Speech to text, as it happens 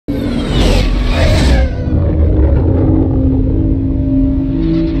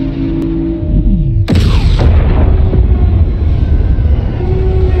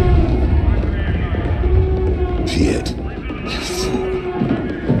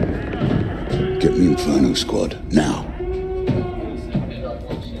Get me Inferno Squad, now.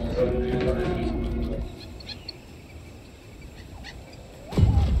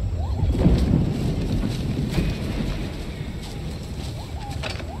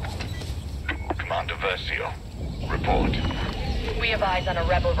 Commander Versio, report. We have eyes on a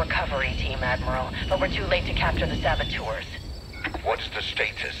rebel recovery team, Admiral, but we're too late to capture the saboteurs. What is the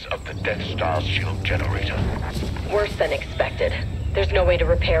status of the Death Star's shield generator? Worse than expected. There's no way to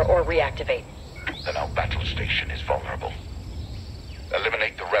repair or reactivate. Then our battle station is vulnerable.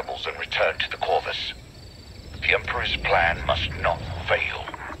 Eliminate the rebels and return to the Corvus. The Emperor's plan must not fail.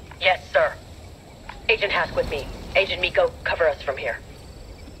 Yes, sir. Agent Hask with me. Agent Miko, cover us from here.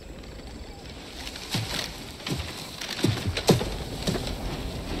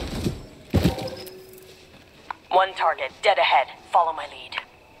 One target, dead ahead. Follow my lead.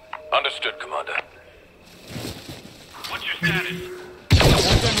 Understood, Commander. What's your status?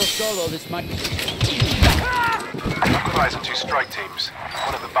 General Solo, this might... I've got eyes on two strike teams.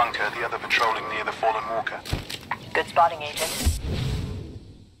 One at the bunker, the other patrolling near the fallen walker. Good spotting, Agent.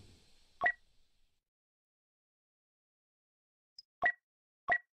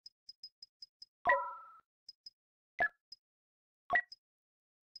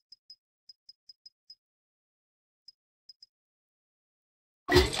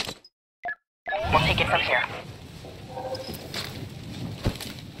 We'll take it from here.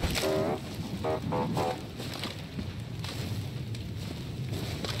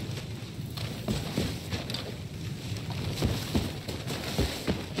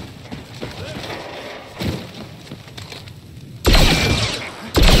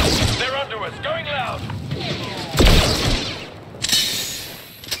 They're under us, going loud!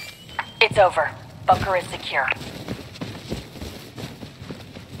 It's over. Bunker is secure.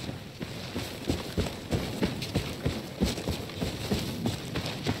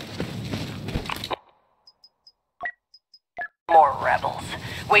 More rebels.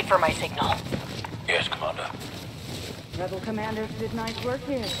 Wait for my signal. Yes, Commander. Rebel commanders did nice work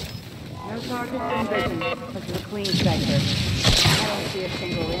here. No targets in vision. This is a clean sector. I don't see a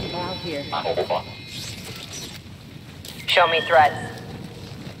single imp out here. Show me threats.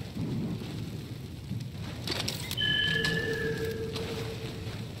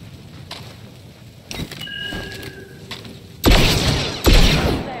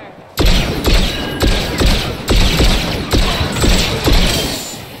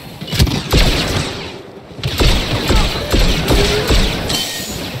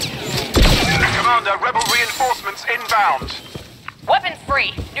 Rebel reinforcements inbound. Weapons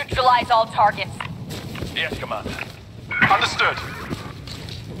free. Neutralize all targets. Yes, Commander. Understood.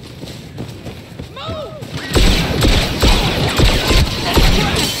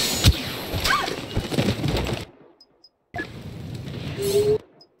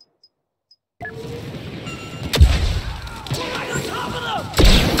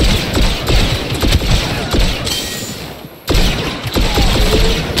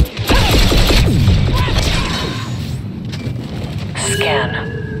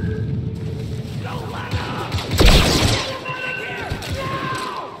 Scan.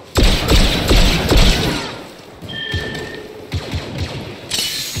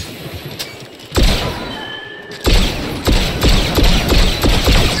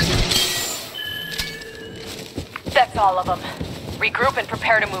 That's all of them. Regroup and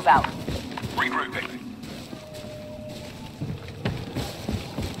prepare to move out. Regrouping.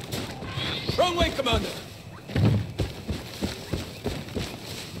 Wrong way, Commander!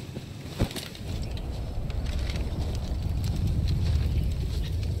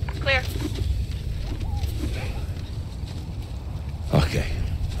 Clear. Okay,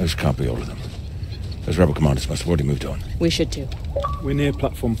 those can't be all of them. Those rebel commanders must have already moved on. We should too. We're near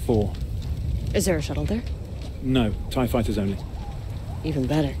platform 4. Is there a shuttle there? No, TIE fighters only. Even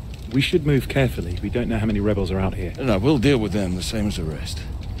better. We should move carefully. We don't know how many rebels are out here. No, we'll deal with them the same as the rest.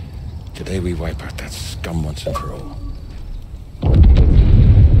 Today we wipe out that scum once and for all.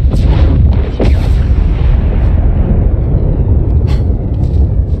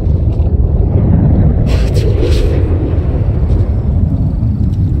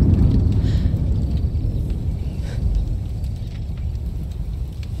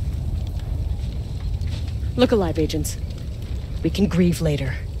 Look alive, agents. We can grieve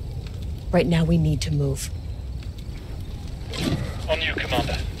later. Right now we need to move. On you,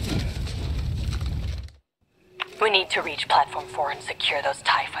 Commander. We need to reach Platform 4 and secure those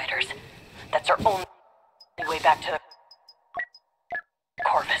TIE fighters. That's our only way back to the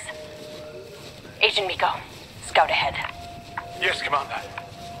Corvus. Agent Miko, scout ahead. Yes, Commander.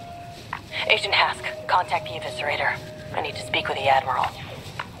 Agent Hask, contact the Eviscerator. I need to speak with the Admiral.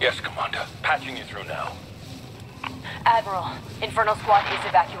 Yes, Commander. Patching you through now. Admiral, Inferno Squad is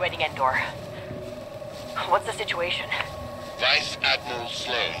evacuating Endor. What's the situation? Vice Admiral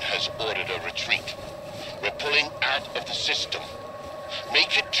Sloan has ordered a retreat. We're pulling out of the system.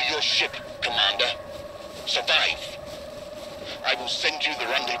 Make it to your ship, Commander. Survive. I will send you the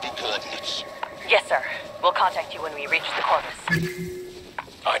rendezvous coordinates. Yes, sir. We'll contact you when we reach the Corvus.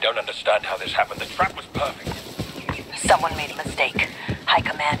 I don't understand how this happened. The trap was perfect. Someone made a mistake. High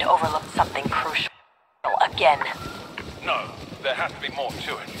Command overlooked something crucial. Again. No, there has to be more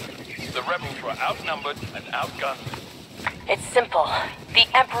to it. The rebels were outnumbered and outgunned. It's simple. The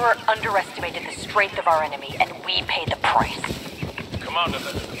Emperor underestimated the strength of our enemy, and we paid the price. Commander,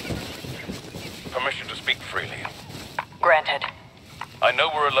 permission to speak freely. Granted. I know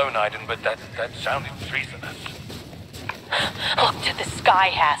we're alone, Iden, but that sounded treasonous. Look to the sky,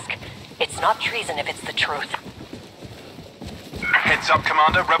 Hask. It's not treason if it's the truth. Heads up,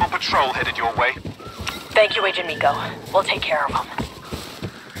 Commander. Rebel patrol headed your way. Thank you, Agent Miko. We'll take care of them.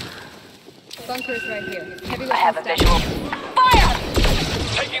 Bunkers right here. Heavy I have a weapons visual. Fire!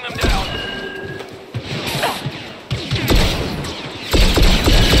 Taking them down!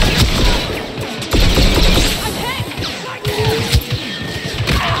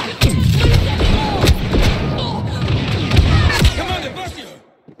 Commander Versio!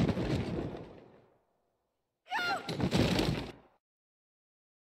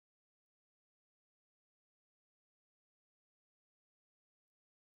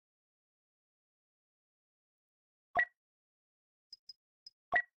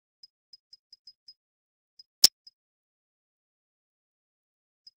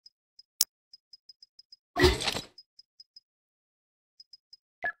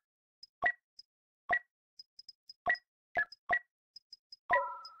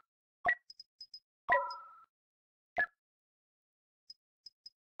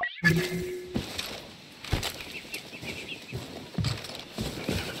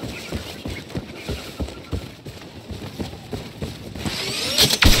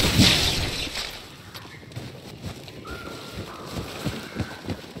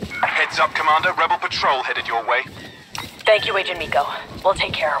 Heads up, Commander. Rebel patrol headed your way. Thank you, Agent Miko. We'll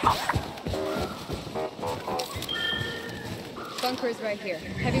take care of them. Bunkers right here.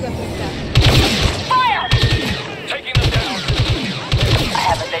 Heavy weapons down. Fire! Taking them down! I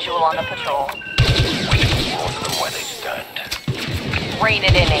have a visual on the patrol. We need to warn them where they stand. Rein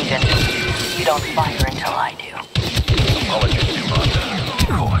it in, Agent. You don't fire until I do. Apologies, Commander. Of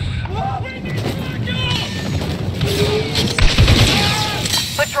course.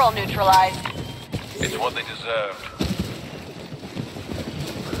 Patrol neutralized. It's what they deserved.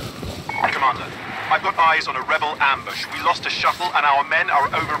 Commander, I've got eyes on a rebel ambush. We lost a shuttle and our men are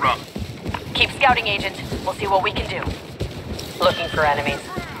overrun. Keep scouting, Agent. We'll see what we can do. Looking for enemies.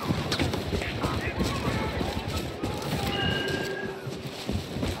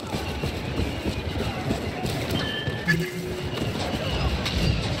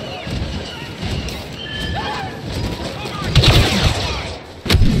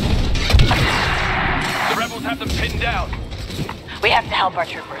 The rebels have them pinned down. We have to help our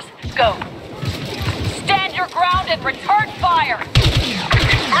troopers. Go. Stand your ground and return fire!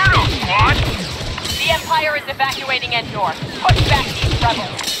 Inferno Squad! The Empire is evacuating Endor. Push back these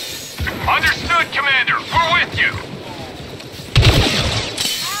rebels. Understood, Commander. We're with you.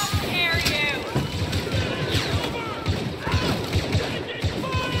 How dare you!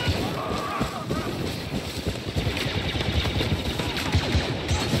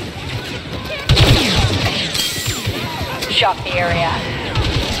 Shock the area.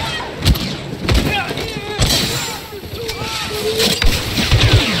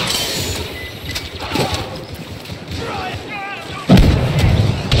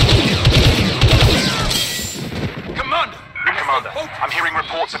 Commander, I'm hearing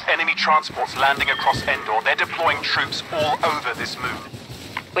reports of enemy transports landing across Endor. They're deploying troops all over this moon.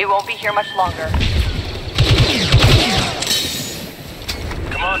 We won't be here much longer.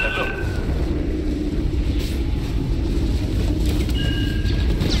 Commander, look.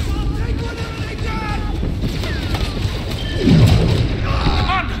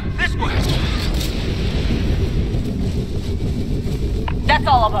 Commander, this way! That's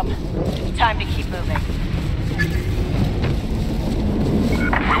all of them. Time to keep moving.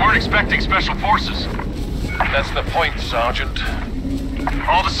 We weren't expecting special forces. That's the point, Sergeant.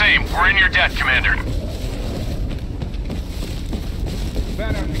 All the same, we're in your debt, Commander.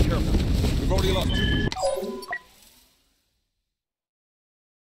 Banner, be careful. We've already lost two.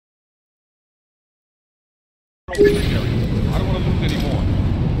 I don't want to lose any more.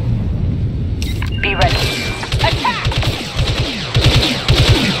 Be ready. Attack!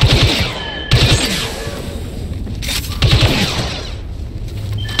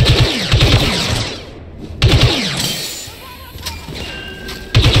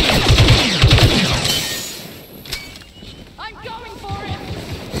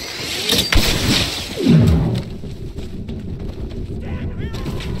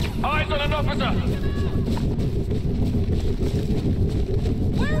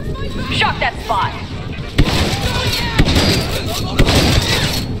 Shock that spot!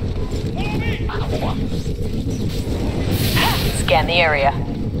 Scan the area.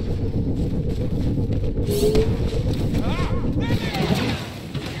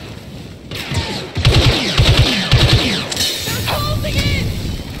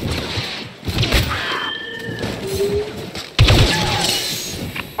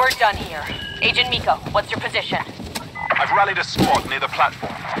 We're done here. Agent Miko, what's your position? I've rallied a squad near the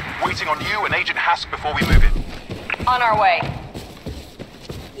platform, waiting on you and Agent Hask before we move in. On our way.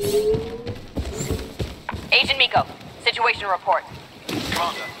 Agent Miko, situation report.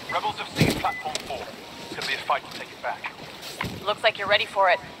 Commander, rebels have seized platform 4. It's gonna be a fight to take it back. Looks like you're ready for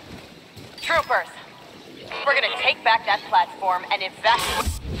it. Troopers, we're gonna take back that platform and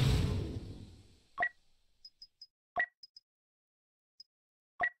evacuate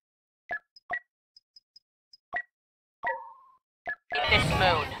this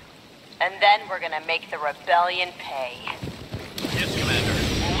moon. And then we're gonna make the rebellion pay. Yes, Commander.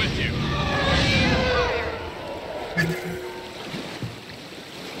 We're with you.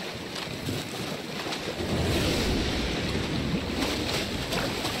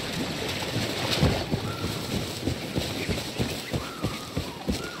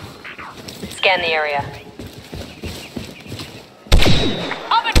 Scan the area.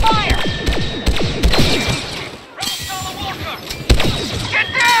 Open fire! Get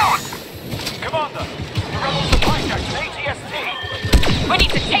down! Commander, the rebels have hijacked an ATST. We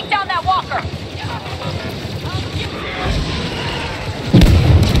need to take down that walker!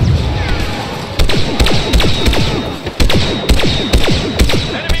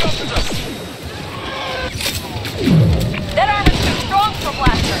 Enemy officer! That armor's too strong for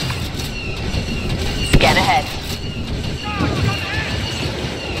blasters! Scan ahead.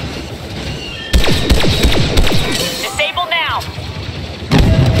 Disable now!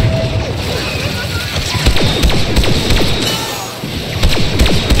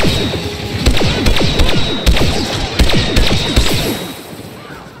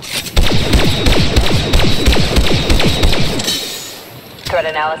 Threat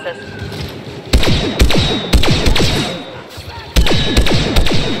analysis.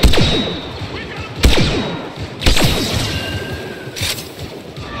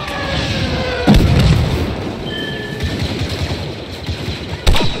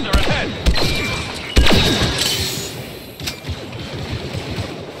 Officer ahead!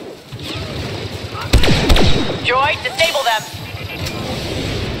 Droid, disable them!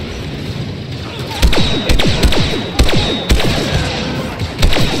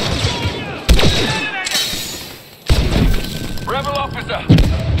 Rebel officer!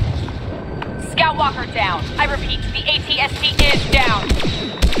 Scout walker down. I repeat, the ATST is down.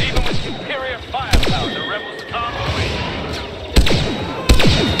 Even with superior firepower, the rebels can't win.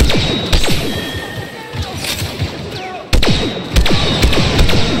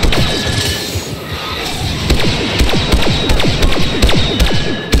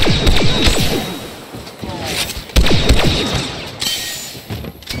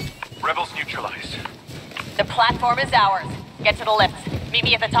 Rebels neutralized. The platform is ours. Get to the lift. Meet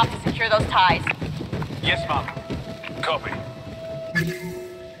me at the top to secure those ties. Yes, Mom. Copy.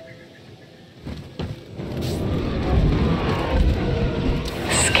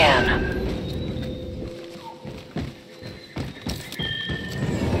 Scan.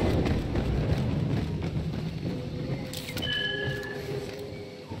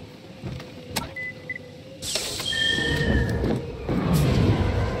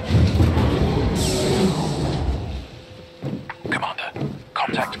 Commander,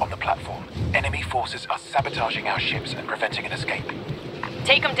 contact on the platform. Enemy forces are sabotaging our ships and preventing an escape.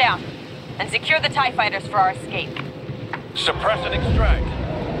 Take them down. And secure the TIE fighters for our escape. Suppress and extract.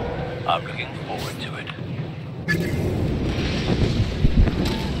 I'm looking forward to it.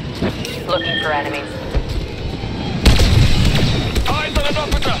 Looking for enemies. Eyes on an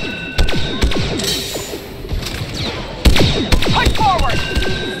officer! Push forward!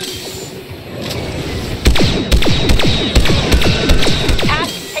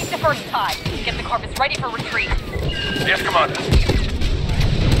 Hask, take the first tie. Get the corpus ready for retreat. Yes, Commander.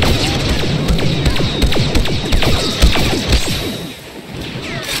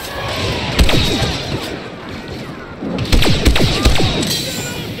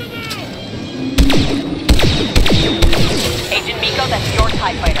 Agent Miko, that's your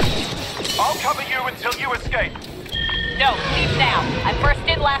TIE fighter. I'll cover you until you escape. No, leave now. I'm first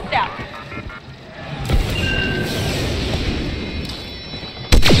in, last out.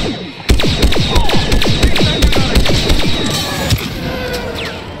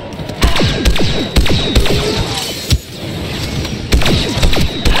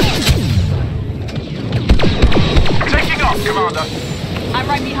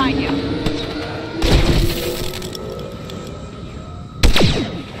 right behind you.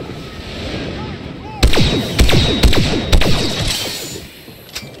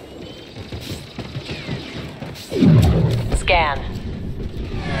 Scan.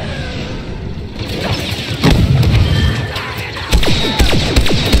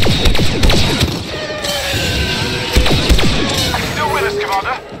 Still with us,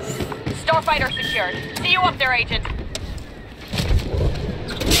 Commander? Starfighter secured. See you up there, Agent.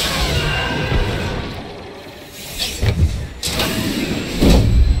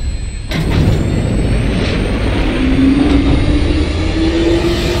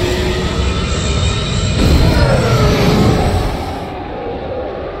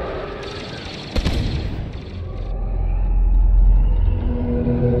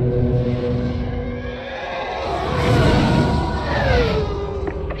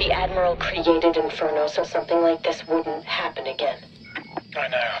 Created Inferno so something like this wouldn't happen again. I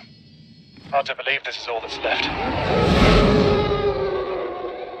know. Hard to believe this is all that's left.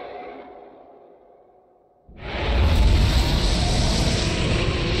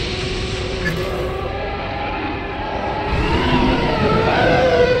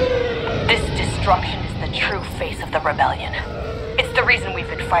 This destruction is the true face of the rebellion. It's the reason we've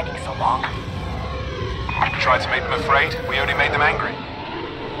been fighting so long. Tried to make them afraid, we only made them angry.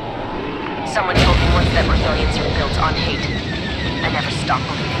 Someone told me once that rebellions are built on hate. I never stopped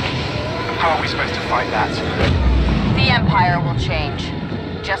believing it. How are we supposed to fight that? The Empire will change,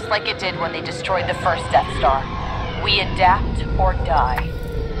 just like it did when they destroyed the first Death Star. We adapt or die.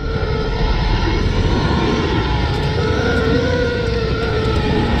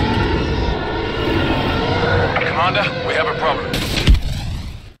 Commander, we have a problem.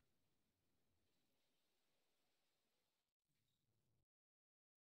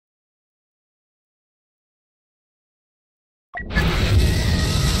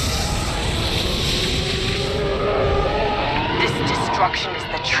 Destruction is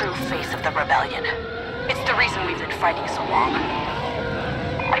the true face of the rebellion. It's the reason we've been fighting so long.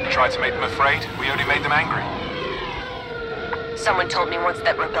 Tried to make them afraid, we only made them angry. Someone told me once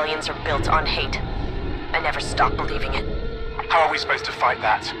that rebellions are built on hate. I never stopped believing it. How are we supposed to fight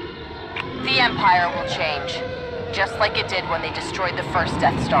that? The Empire will change, just like it did when they destroyed the first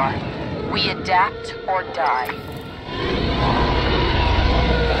Death Star. We adapt or die.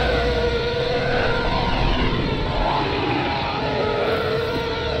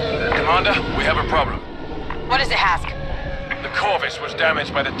 Commander, we have a problem. What is it, Hask? The Corvus was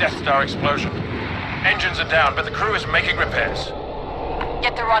damaged by the Death Star explosion. Engines are down, but the crew is making repairs.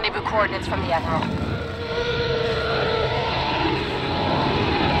 Get the rendezvous coordinates from the Admiral.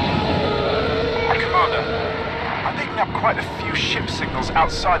 Commander, I'm picking up quite a few ship signals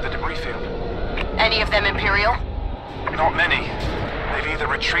outside the debris field. Any of them Imperial? Not many. They've either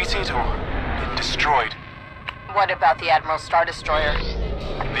retreated or been destroyed. What about the Admiral's Star Destroyer?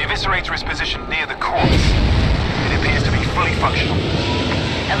 The Eviscerator is positioned near the Corvus. It appears to be fully functional.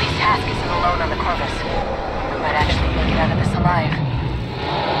 At least Hask isn't alone on the Corvus. We might actually make it out of this alive.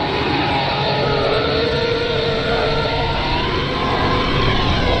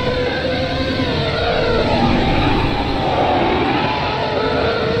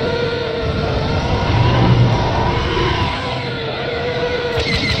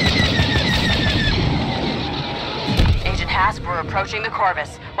 We're approaching the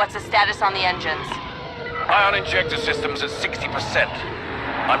Corvus. What's the status on the engines? Ion injector systems at 60%.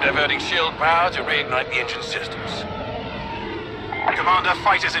 I'm diverting shield power to reignite the engine systems. Commander,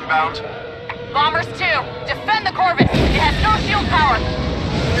 fighters inbound. Bombers 2, defend the Corvus. It has no shield power.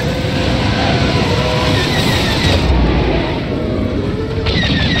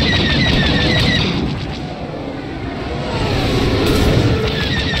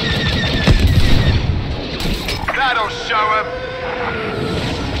 That'll show him.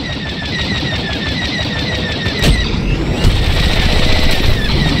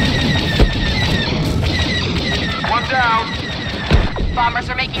 One down. Bombers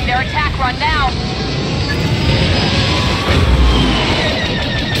are making their attack run now.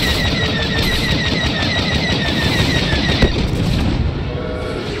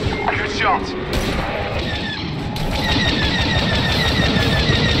 Good shot.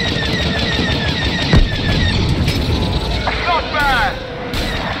 Not bad!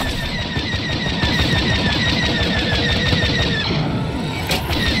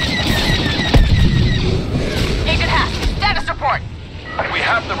 Agent Hask, status report. We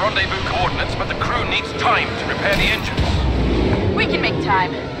have the rendezvous coordinates, but the crew needs time to repair the engines. We can make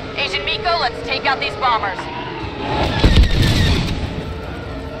time. Agent Miko, let's take out these bombers.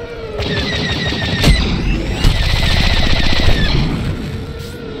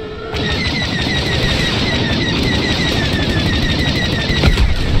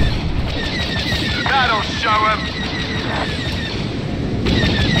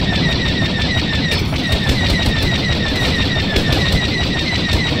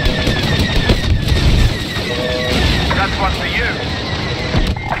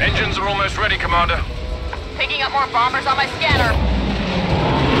 Commander. Picking up more bombers on my scanner.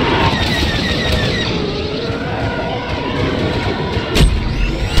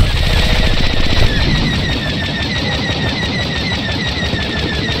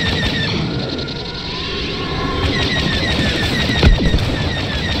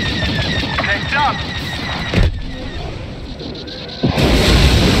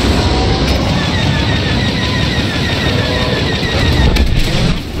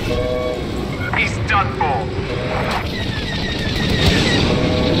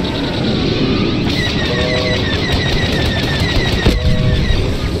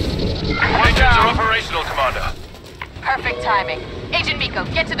 Perfect timing. Agent Miko,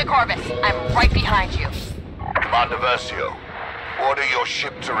 get to the Corvus. I'm right behind you. Commander Versio, order your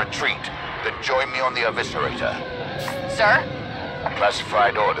ship to retreat, then join me on the Eviscerator. Sir?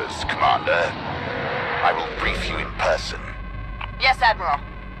 Classified orders, Commander. I will brief you in person. Yes, Admiral.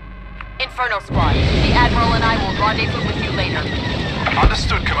 Inferno Squad. The Admiral and I will rendezvous with you later.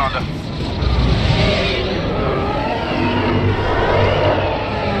 Understood, Commander.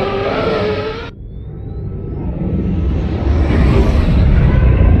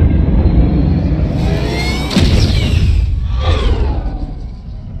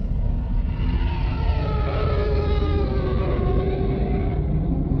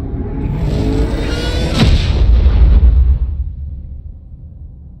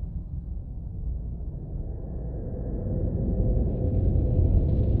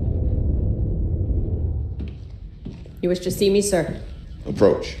 You wish to see me, sir?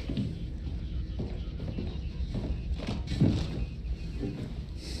 Approach.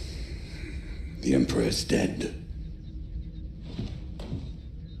 The Emperor is dead.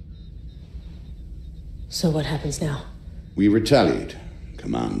 So what happens now? We retaliate,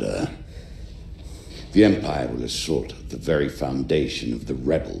 Commander. The Empire will assault the very foundation of the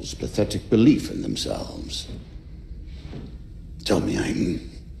rebels' pathetic belief in themselves. Tell me,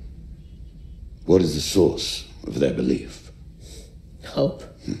 Iden, what is the source of their belief? Hope.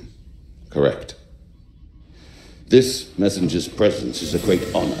 Correct. This messenger's presence is a great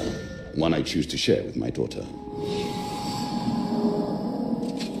honor, one I choose to share with my daughter.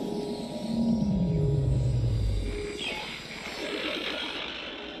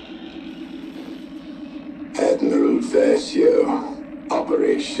 Admiral Versio,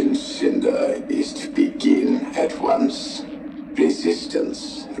 Operation Cinder is to begin at once.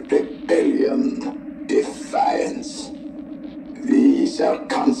 Resistance, rebellion, defiance. These are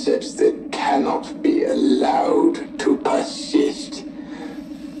concepts that cannot be allowed to persist.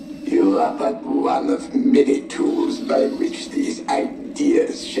 You are but one of many tools by which these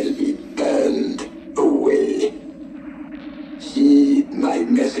ideas shall be burned away. Heed my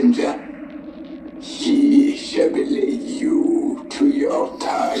messenger. He shall relay you to your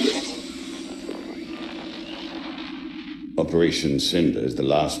target. Operation Cinder is the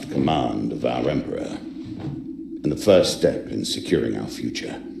last command of our Emperor, and the first step in securing our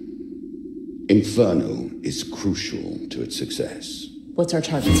future. Inferno is crucial to its success. What's our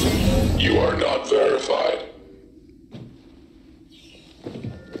target, sir? You are not verified.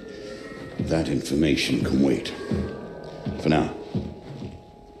 That information can wait. For now.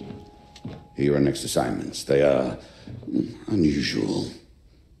 Here are our next assignments. They are unusual.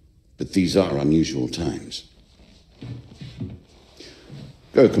 But these are unusual times.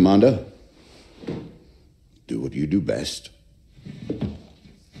 Go, Commander. Do what you do best.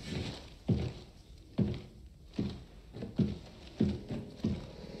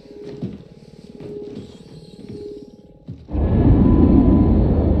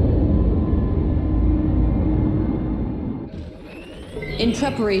 In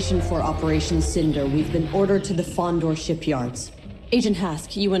preparation for Operation Cinder, we've been ordered to the Fondor shipyards. Agent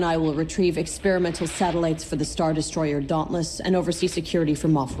Hask, you and I will retrieve experimental satellites for the Star Destroyer Dauntless and oversee security for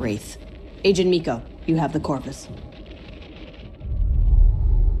Moff Wraith. Agent Miko, you have the Corvus.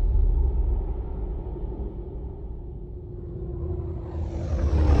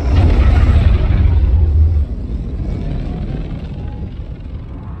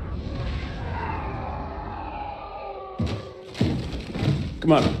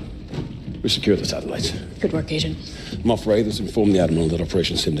 Commander, we secured the satellites. Good work, Agent. Moff Wraith has informed the Admiral that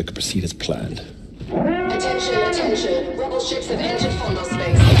Operation Cinder could proceed as planned. Attention, attention. Rebel ships have entered Fondor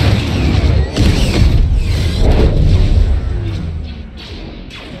space.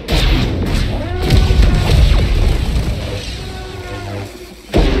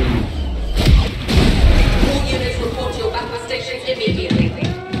 All units report to your backup stations immediately.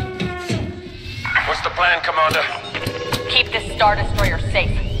 What's the plan, Commander? Keep this Star Destroyer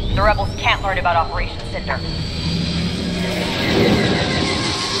safe. The rebels can't learn about Operation Cinder.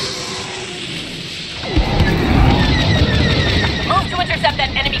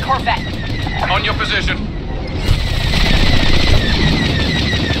 corvette. On your position.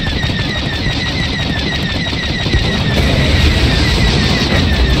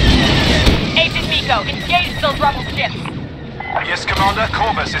 Agent Miko, engage those rebel ships. Yes, Commander.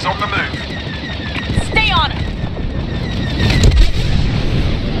 Corvus is on the move. Stay on it.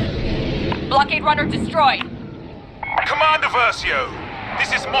 Blockade runner destroyed. Commander Versio,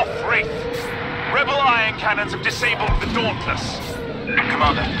 this is Moff Wraith. Rebel iron cannons have disabled the Dauntless.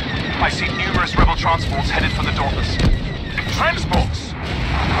 Commander, I see numerous rebel transports headed for the Dauntless. Transports?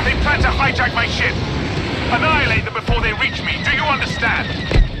 They plan to hijack my ship. Annihilate them before they reach me. Do you understand?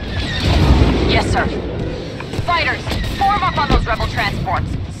 Yes, sir. Fighters, form up on those rebel transports.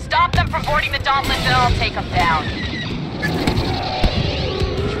 Stop them from boarding the Dauntless and I'll take them down.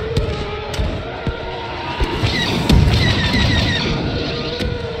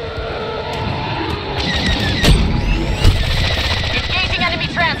 Engaging enemy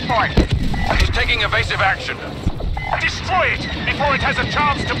transport. He's taking evasive action. Destroy it before it has a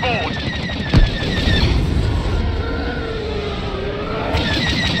chance to board.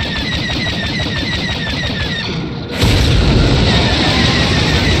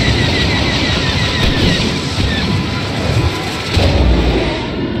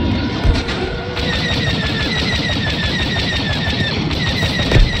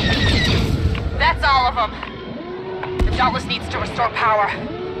 That's all of them. The Dauntless needs to restore power.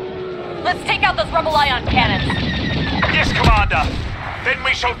 Let's take out those rebel ion cannons. Yes, Commander. Then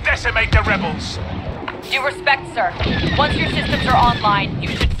we shall decimate the rebels. Due respect, sir. Once your systems are online, you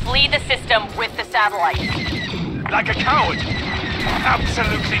should flee the system with the satellite. Like a coward?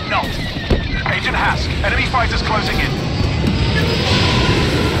 Absolutely not. Agent Hask, enemy fighters closing in.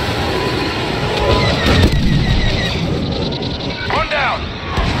 One down.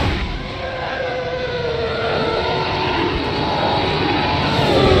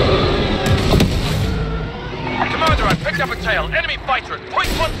 Commander, I picked up a tail. Enemy fighter at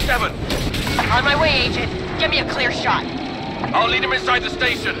 .17. On my way, Agent. Give me a clear shot. I'll lead him inside the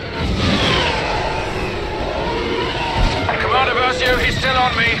station. Commander Versio, he's still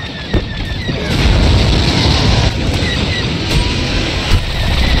on me.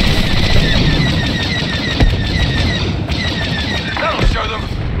 That'll show them.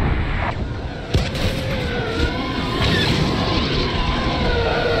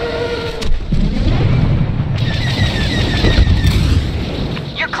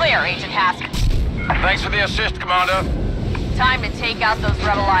 You're clear, Agent Hask. Thanks for the assist, Commander. Time to take out those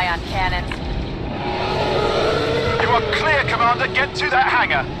rebel ion cannons. You are clear, Commander. Get to that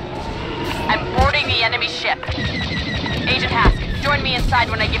hangar. I'm boarding the enemy ship. Agent Hask, join me inside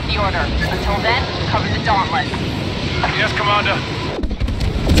when I give the order. Until then, cover the Dauntless. Yes, Commander.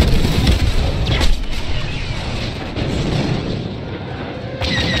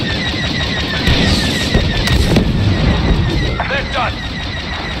 They're done.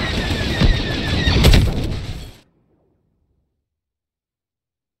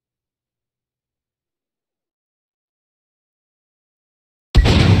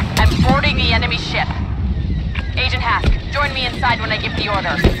 Boarding the enemy ship. Agent Hask, join me inside when I give the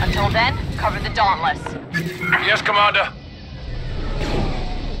order. Until then, cover the Dauntless. Yes, Commander.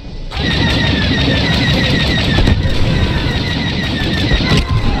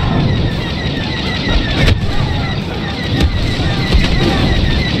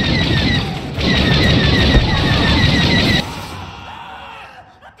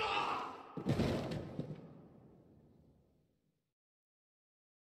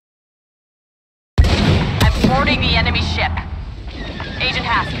 Boarding the enemy ship. Agent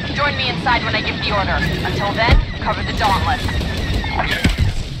Hask, join me inside when I give the order. Until then, cover the Dauntless.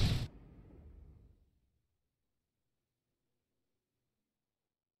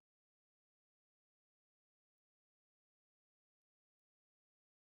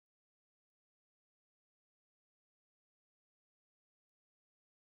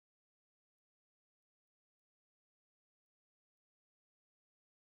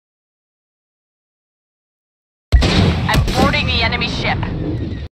 Boarding the enemy ship.